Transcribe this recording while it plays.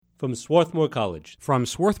From Swarthmore College. From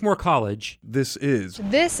Swarthmore College, This is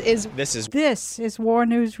War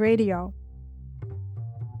News Radio.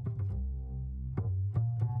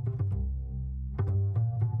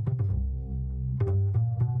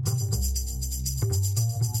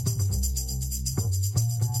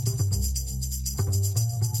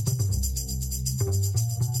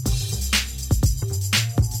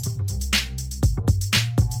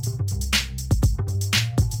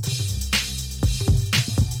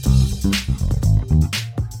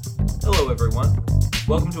 Hello everyone,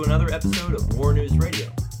 welcome to another episode of War News Radio.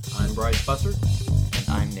 I'm Bryce Bussard. And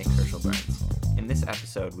I'm Nick Herschel-Burns. In this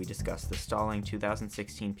episode, we discuss the stalling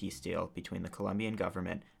 2016 peace deal between the Colombian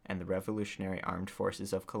government and the Revolutionary Armed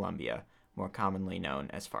Forces of Colombia, more commonly known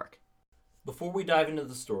as FARC. Before we dive into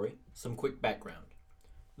the story, some quick background.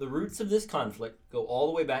 The roots of this conflict go all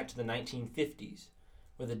the way back to the 1950s,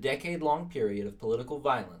 where the decade-long period of political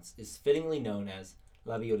violence is fittingly known as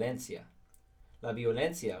La Violencia. La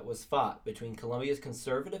Violencia was fought between Colombia's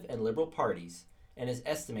conservative and liberal parties and is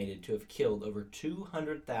estimated to have killed over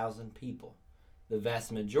 200,000 people, the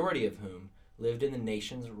vast majority of whom lived in the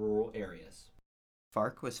nation's rural areas.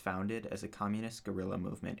 FARC was founded as a communist guerrilla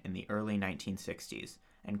movement in the early 1960s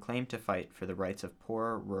and claimed to fight for the rights of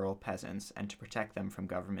poor rural peasants and to protect them from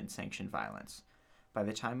government-sanctioned violence. By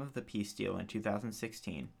the time of the peace deal in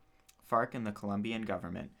 2016, FARC and the Colombian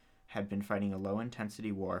government had been fighting a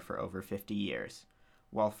low-intensity war for over 50 years.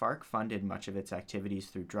 While FARC funded much of its activities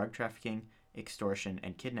through drug trafficking, extortion,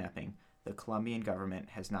 and kidnapping, the Colombian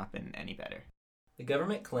government has not been any better. The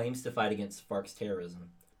government claims to fight against FARC's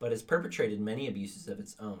terrorism, but has perpetrated many abuses of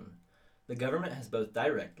its own. The government has both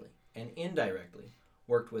directly and indirectly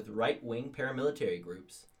worked with right-wing paramilitary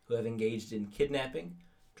groups who have engaged in kidnapping,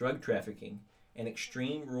 drug trafficking, and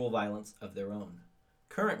extreme rural violence of their own.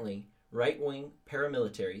 Currently, right-wing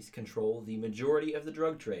paramilitaries control the majority of the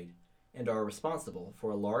drug trade and are responsible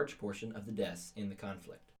for a large portion of the deaths in the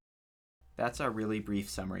conflict. That's our really brief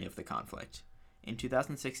summary of the conflict. In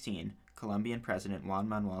 2016, Colombian President Juan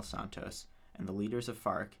Manuel Santos and the leaders of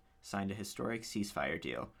FARC signed a historic ceasefire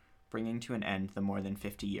deal, bringing to an end the more than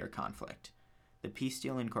 50-year conflict. The peace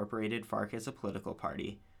deal incorporated FARC as a political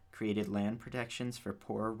party, created land protections for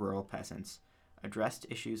poor rural peasants, addressed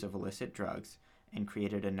issues of illicit drugs, and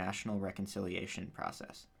created a national reconciliation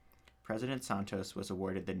process. President Santos was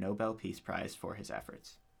awarded the Nobel Peace Prize for his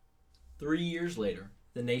efforts. 3 years later,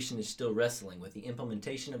 the nation is still wrestling with the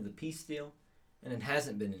implementation of the peace deal, and it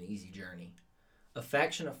hasn't been an easy journey. A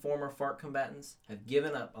faction of former FARC combatants have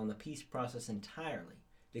given up on the peace process entirely,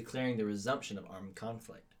 declaring the resumption of armed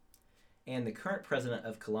conflict. And the current president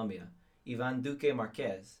of Colombia, Iván Duque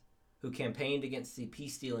Márquez, who campaigned against the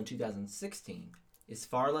peace deal in 2016, is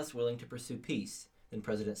far less willing to pursue peace than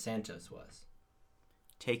President Santos was.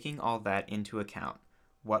 Taking all that into account,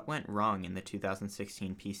 what went wrong in the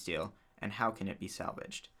 2016 peace deal, and how can it be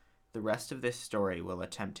salvaged? The rest of this story will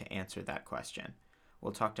attempt to answer that question.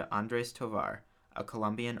 We'll talk to Andres Tovar, a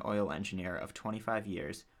Colombian oil engineer of 25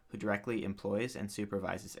 years who directly employs and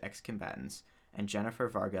supervises ex-combatants, and Jennifer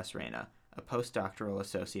Vargas Reina, a postdoctoral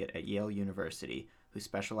associate at Yale University who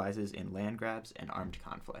specializes in land grabs and armed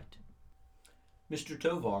conflict. Mr.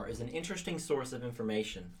 Tovar is an interesting source of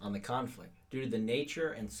information on the conflict due to the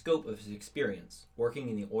nature and scope of his experience working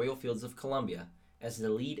in the oil fields of Colombia as the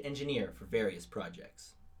lead engineer for various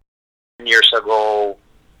projects. Years ago,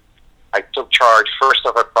 I took charge first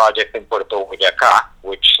of a project in Puerto Boyacá,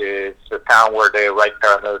 which is the town where the right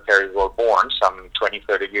paramilitaries were born some 20,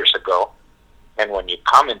 30 years ago. And when you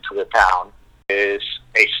come into the town, is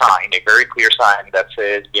a sign, a very clear sign that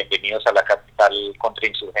says Bienvenidos a la capital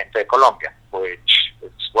contrainsurgente de Colombia, which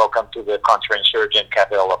is welcome to the counterinsurgent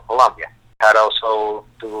capital of Colombia. Had also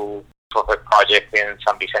to for a project in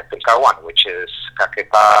San Vicente del Caguán, which is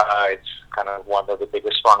Caquetá. It's kind of one of the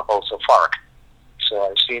biggest strongholds of FARC. So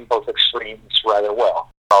I've seen both extremes rather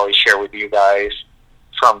well. I'll always share with you guys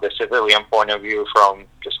from the civilian point of view, from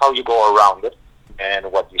just how you go around it and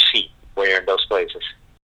what you see when you're in those places.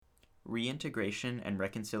 Reintegration and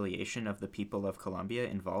reconciliation of the people of Colombia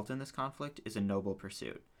involved in this conflict is a noble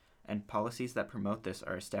pursuit, and policies that promote this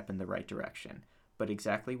are a step in the right direction. But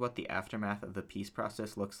exactly what the aftermath of the peace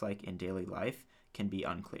process looks like in daily life can be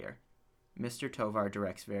unclear. Mr. Tovar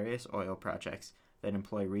directs various oil projects that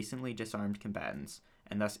employ recently disarmed combatants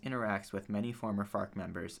and thus interacts with many former FARC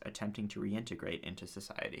members attempting to reintegrate into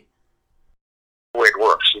society. The way it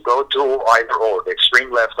works, you go to either or, the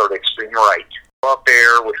extreme left or the extreme right. Go up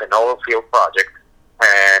there with an oil field project,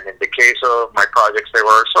 and in the case of my projects, there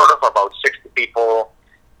were sort of about 60 people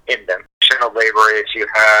in them. Of labor is you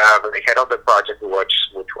have the head of the project, which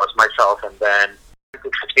was myself, and then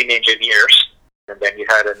 15 engineers. And then you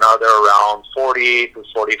had another around 40 to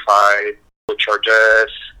 45, which are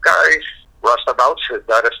just guys, roustabouts, if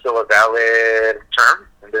that is still a valid term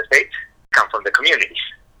in the States, come from the communities.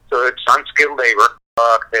 So it's unskilled labor.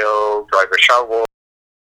 They'll drive a shovel.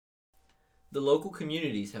 The local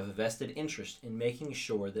communities have a vested interest in making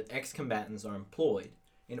sure that ex-combatants are employed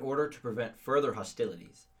in order to prevent further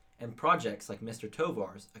hostilities, and projects like Mr.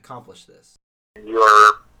 Tovar's accomplish this.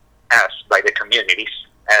 You're asked by the communities,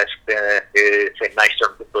 it's a nice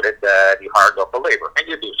term to put it, that you hire local labor, and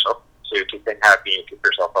you do so. So you keep them happy and keep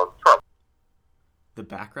yourself out of trouble. The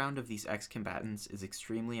background of these ex-combatants is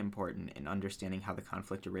extremely important in understanding how the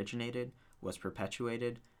conflict originated, was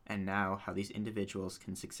perpetuated, and now how these individuals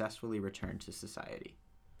can successfully return to society.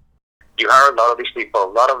 You hire a lot of these people,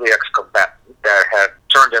 a lot of the ex-combatants that have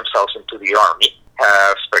turned themselves into the army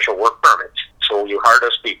have special work permits. So you hire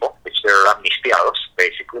those people, which they're amnistiados,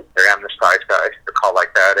 basically. They're amnestized guys, they're called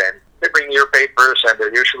like that, and they bring your papers, and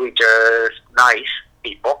they're usually just nice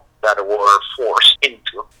people that were forced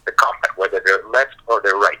into the combat, whether they're left or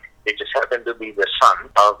they're right. They just happen to be the son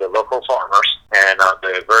of the local farmers and of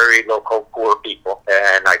the very local poor people.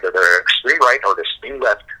 And either the extreme right or the extreme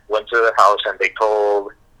left went to the house and they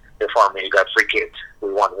told the farmer, you got 3 kids.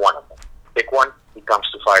 We want one of them. Pick one, he comes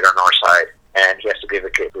to fight on our side, and he has to give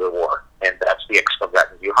a kid to the war. And that's the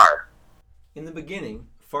ex-combatant you hire. In the beginning,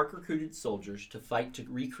 FARC recruited soldiers to fight to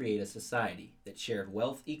recreate a society that shared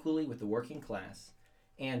wealth equally with the working class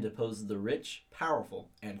and opposed the rich,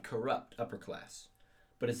 powerful, and corrupt upper class.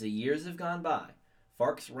 But as the years have gone by,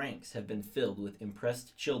 FARC's ranks have been filled with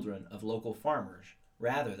impressed children of local farmers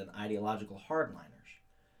rather than ideological hardliners.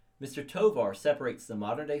 Mr. Tovar separates the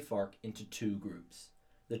modern-day FARC into 2 groups: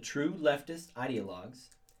 the true leftist ideologues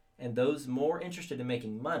and those more interested in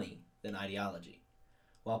making money than ideology.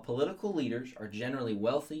 While political leaders are generally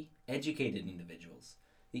wealthy, educated individuals,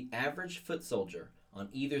 the average foot soldier on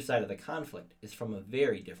either side of the conflict is from a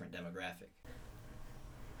very different demographic.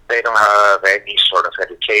 They don't have any sort of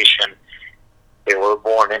education. They were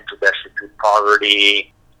born into destitute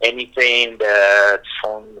poverty. Anything that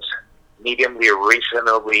sounds mediumly or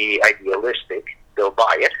reasonably idealistic, they'll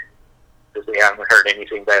buy it because they haven't heard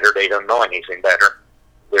anything better. They don't know anything better.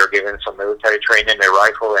 They're given some military training, a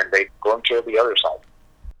rifle, and they go and kill the other side.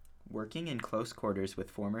 Working in close quarters with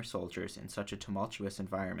former soldiers in such a tumultuous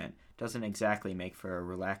environment doesn't exactly make for a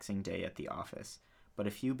relaxing day at the office, but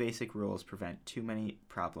a few basic rules prevent too many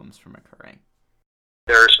problems from occurring.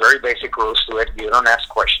 There's very basic rules to it. You don't ask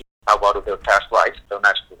questions about their past lives. Don't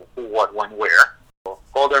ask who, what, when, where. So,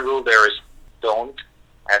 golden rule there is don't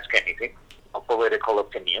ask anything. No political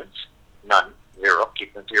opinions. None. 0.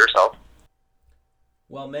 Keep them to yourself.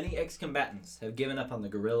 While many ex-combatants have given up on the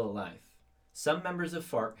guerrilla life, some members of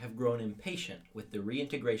FARC have grown impatient with the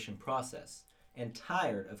reintegration process and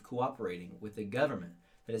tired of cooperating with a government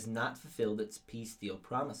that has not fulfilled its peace deal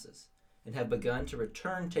promises, and have begun to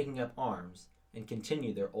return taking up arms and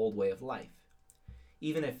continue their old way of life.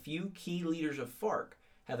 Even a few key leaders of FARC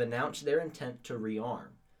have announced their intent to rearm,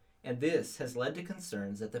 and this has led to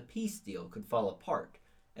concerns that the peace deal could fall apart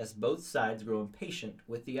as both sides grow impatient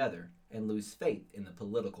with the other and lose faith in the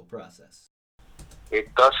political process.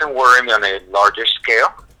 It doesn't worry me on a larger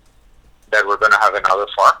scale that we're going to have another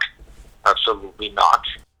FARC. Absolutely not.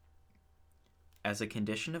 As a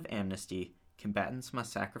condition of amnesty, combatants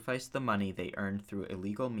must sacrifice the money they earned through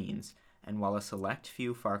illegal means, and while a select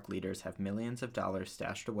few FARC leaders have millions of dollars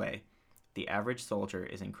stashed away, the average soldier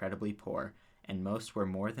is incredibly poor, and most were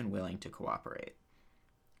more than willing to cooperate.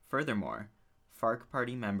 Furthermore, FARC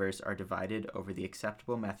party members are divided over the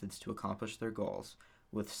acceptable methods to accomplish their goals,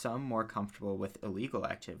 with some more comfortable with illegal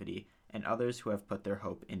activity and others who have put their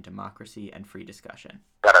hope in democracy and free discussion.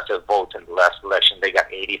 Got us a vote in the last election. They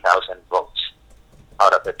got 80,000 votes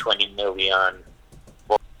out of the 20 million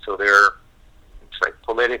votes. So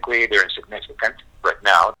politically, they're insignificant right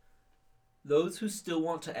now. Those who still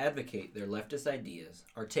want to advocate their leftist ideas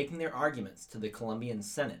are taking their arguments to the Colombian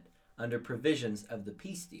Senate under provisions of the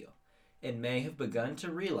peace deal, and may have begun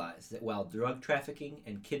to realize that while drug trafficking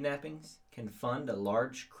and kidnappings can fund a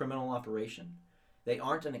large criminal operation, they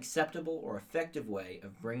aren't an acceptable or effective way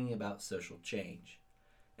of bringing about social change.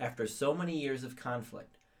 After so many years of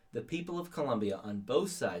conflict, the people of Colombia on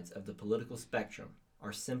both sides of the political spectrum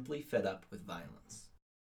are simply fed up with violence.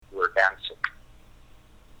 We're dancing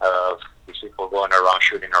of these people going around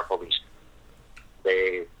shooting our police.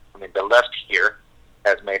 The left here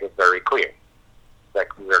has made it very clear that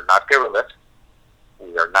we are not guerrillas.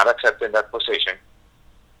 We are not accepting that position.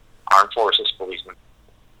 Armed forces, policemen.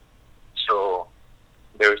 So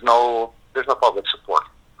there's no public support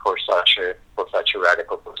for such a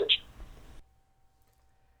radical position.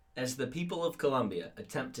 As the people of Colombia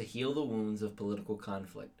attempt to heal the wounds of political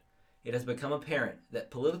conflict, it has become apparent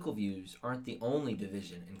that political views aren't the only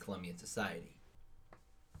division in Colombian society.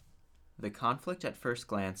 The conflict at first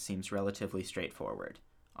glance seems relatively straightforward.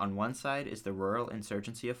 On one side is the rural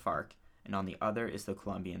insurgency of FARC, and on the other is the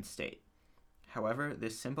Colombian state. However,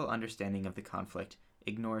 this simple understanding of the conflict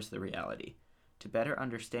ignores the reality. To better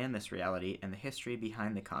understand this reality and the history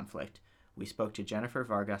behind the conflict, we spoke to Jennifer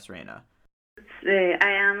Vargas Reyna.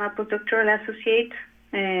 I am a postdoctoral associate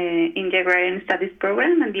in the Agrarian Studies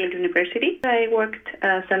program at Yale University. I worked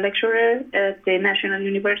as a lecturer at the National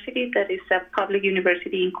University, that is a public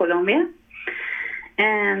university in Colombia.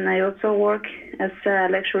 And I also work as a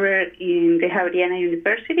lecturer in the Javeriana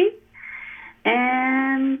University.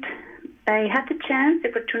 And I had the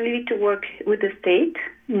opportunity to work with the state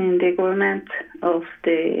in the government of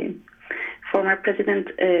the former President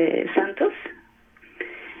Santos.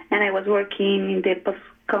 And I was working in the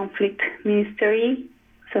post-conflict ministry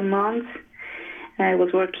some months. I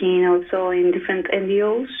was working also in different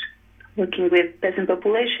NGOs, working with peasant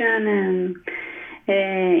population and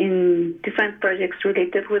in different projects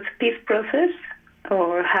related with peace process,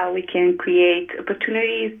 or how we can create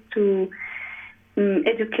opportunities to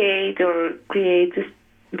educate or create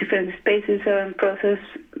different spaces and process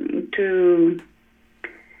to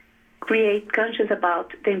create conscious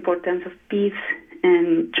about the importance of peace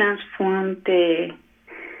and transform the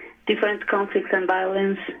different conflicts and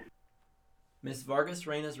violence. Ms. Vargas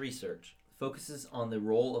Reyna's research focuses on the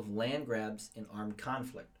role of land grabs in armed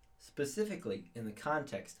conflict, specifically in the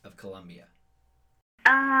context of Colombia.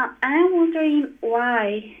 I'm wondering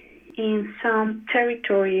why in some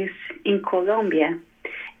territories in Colombia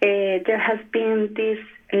there has been this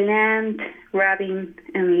land grabbing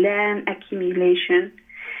and land accumulation,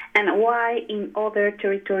 and why in other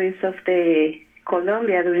territories of the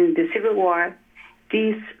Colombia during the Civil War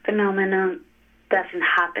this phenomenon doesn't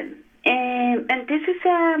happen. And this is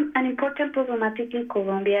an important problematic in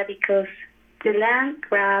Colombia because the land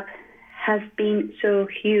grab has been so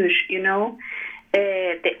huge,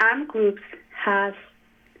 The armed groups has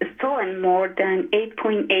stolen more than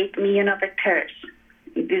 8.8 million of hectares.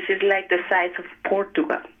 This is like the size of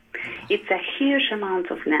Portugal. It's a huge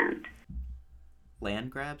amount of land.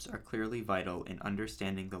 Land grabs are clearly vital in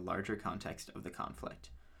understanding the larger context of the conflict.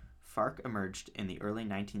 FARC emerged in the early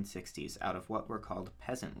 1960s out of what were called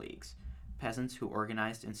peasant leagues, peasants who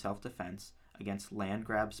organized in self-defense against land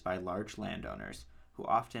grabs by large landowners who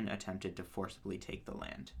often attempted to forcibly take the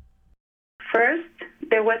land. First,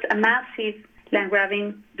 there was a massive land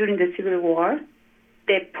grabbing during the Civil War.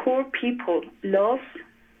 The poor people lost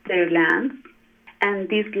their lands, and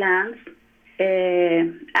these lands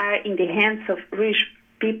are in the hands of rich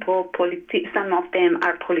people. Some of them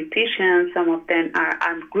are politicians, some of them are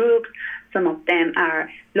armed groups, some of them are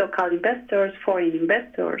local investors, foreign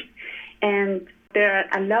investors. And there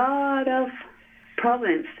are a lot of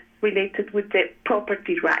problems related with the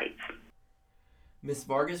property rights. Ms.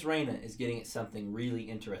 Vargas Reyna is getting at something really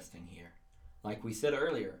interesting here. Like we said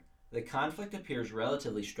earlier, the conflict appears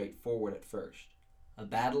relatively straightforward at first, a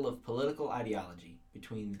battle of political ideology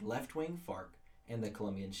between the left-wing FARC and the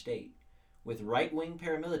Colombian state, with right-wing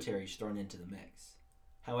paramilitaries thrown into the mix.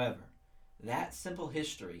 However, that simple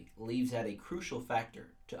history leaves out a crucial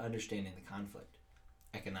factor to understanding the conflict: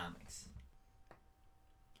 economics.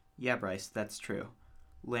 Yeah, Bryce, that's true.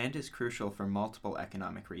 Land is crucial for multiple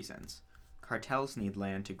economic reasons. Cartels need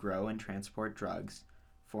land to grow and transport drugs.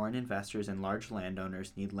 Foreign investors and large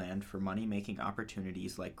landowners need land for money-making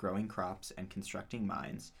opportunities like growing crops and constructing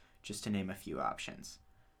mines, just to name a few options.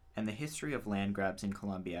 And the history of land grabs in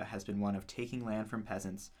Colombia has been one of taking land from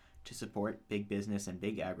peasants to support big business and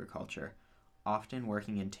big agriculture, often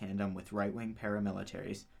working in tandem with right-wing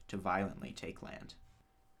paramilitaries to violently take land.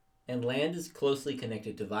 And land is closely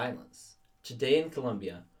connected to violence. Today in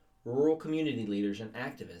Colombia, rural community leaders and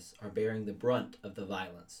activists are bearing the brunt of the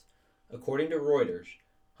violence. According to Reuters,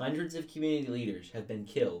 hundreds of community leaders have been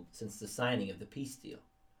killed since the signing of the peace deal.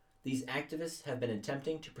 These activists have been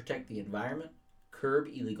attempting to protect the environment, curb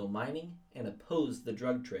illegal mining, and oppose the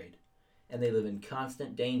drug trade, and they live in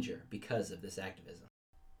constant danger because of this activism.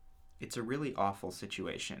 It's a really awful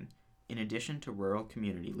situation. In addition to rural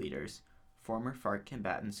community leaders, former FARC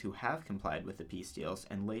combatants who have complied with the peace deals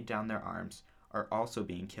and laid down their arms are also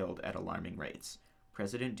being killed at alarming rates.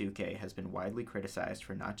 President Duque has been widely criticized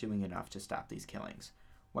for not doing enough to stop these killings.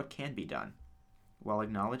 What can be done? While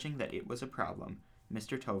acknowledging that it was a problem,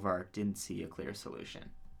 Mr. Tovar didn't see a clear solution.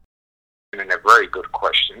 And a very good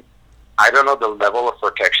question. I don't know the level of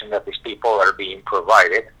protection that these people are being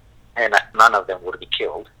provided, and none of them would be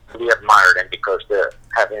killed. We admire them because they're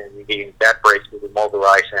being that brave to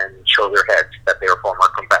mobilize and show their heads that they are former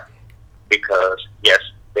combatants. Because, yes,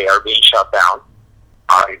 they are being shot down.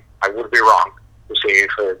 I would be wrong to say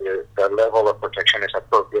if the level of protection is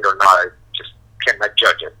appropriate or not. I just cannot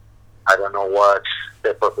judge it. I don't know what's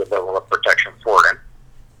the appropriate level of protection for them.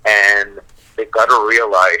 And they got to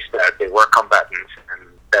realize that they were combatants and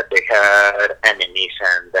that they had enemies,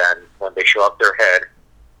 and then when they show up their head,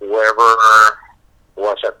 whoever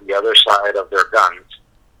was at the other side of their guns,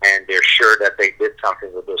 and they're sure that they did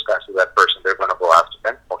something with those guys to that person, they're going to go after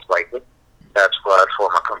them, most likely. That's what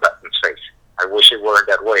former combatants face. I wish it weren't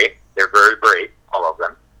that way. They're very brave, all of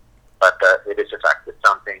them. But it is a fact. It's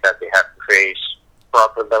something that they have to face.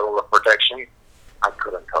 Proper level of protection, I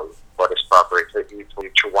couldn't tell you what is proper.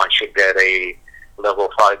 Each one should get a level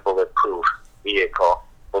 5 bulletproof vehicle,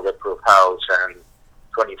 bulletproof house, and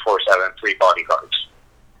 24/7 3 bodyguards.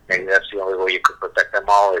 Maybe that's the only way you could protect them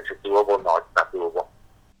all. Is it doable? No, it's not doable.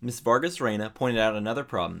 Ms. Vargas Reyna pointed out another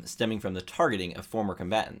problem stemming from the targeting of former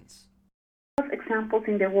combatants. Examples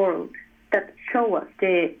in the world that show us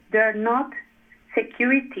there are not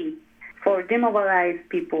security for demobilized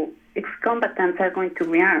people. Ex-combatants are going to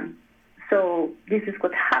rearm. So this is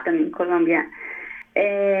what happened in Colombia.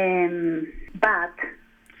 But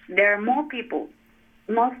there are more people.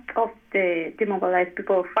 Most of the demobilized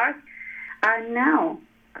people of FARC are now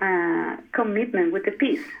commitment with the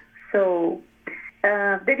peace. So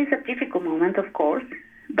there is a difficult moment, of course,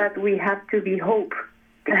 but we have to be hope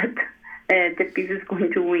that the peace is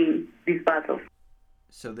going to win this battle.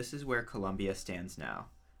 So this is where Colombia stands now.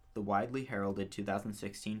 The widely heralded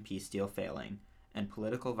 2016 peace deal failing, and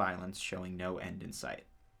political violence showing no end in sight.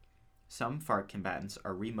 Some FARC combatants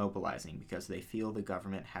are remobilizing because they feel the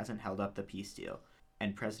government hasn't held up the peace deal,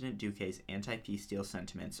 and President Duque's anti-peace deal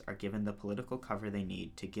sentiments are given the political cover they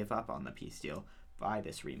need to give up on the peace deal by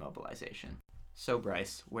this remobilization. So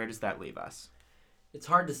Bryce, where does that leave us? It's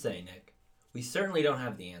hard to say, Nick. We certainly don't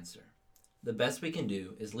have the answer. The best we can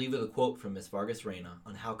do is leave with a quote from Ms. Vargas Reyna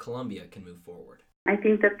on how Colombia can move forward. I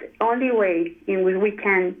think that the only way in which we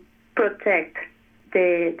can protect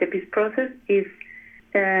the peace process is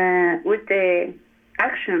with the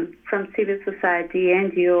action from civil society,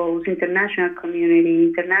 NGOs, international community,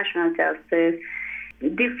 international justice,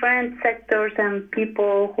 different sectors and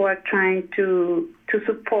people who are trying to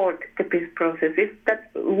support the peace process. It's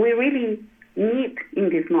that we really need in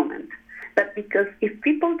this moment. But because if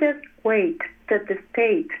people just wait that the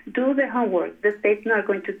state do the homework, the state's not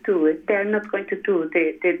going to do it. They're not going to do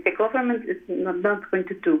it. The government is not going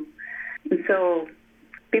to do. And so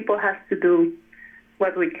people have to do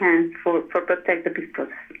what we can for protect the peace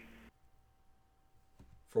process.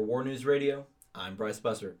 For War News Radio, I'm Bryce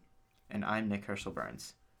Bussert. And I'm Nick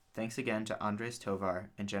Herschel-Burns. Thanks again to Andres Tovar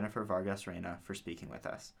and Jennifer Vargas Reyna for speaking with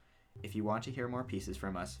us. If you want to hear more pieces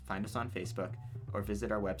from us, find us on Facebook or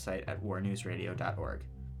visit our website at warnewsradio.org.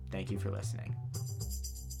 Thank you for listening.